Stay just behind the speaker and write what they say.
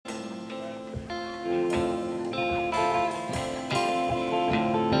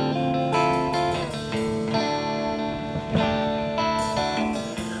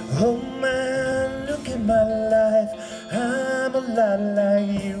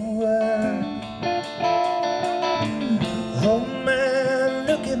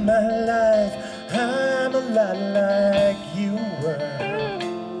lot like you were.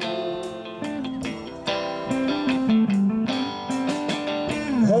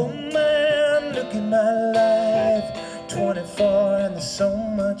 Oh man, look at my life, 24 and there's so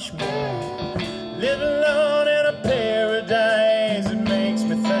much more. Live alone in a paradise, it makes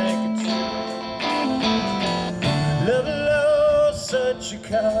me think of you. Love low, such a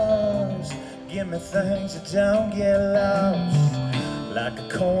cause, give me things that don't get lost, like a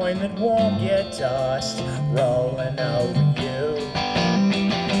coin that won't get tossed, rolling over you.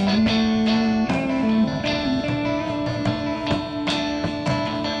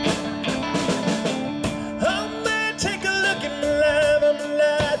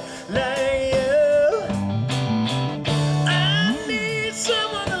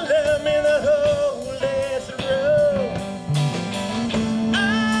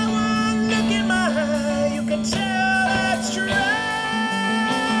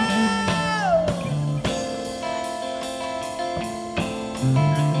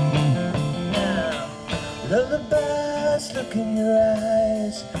 Lullabies, look in your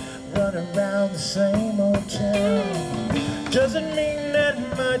eyes, run around the same old town. Doesn't mean that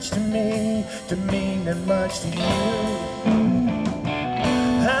much to me, to mean that much to you.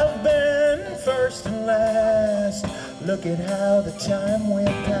 I've been first and last, look at how the time went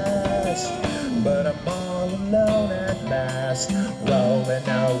past. But I'm all alone at last, rolling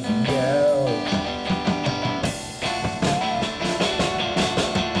over you.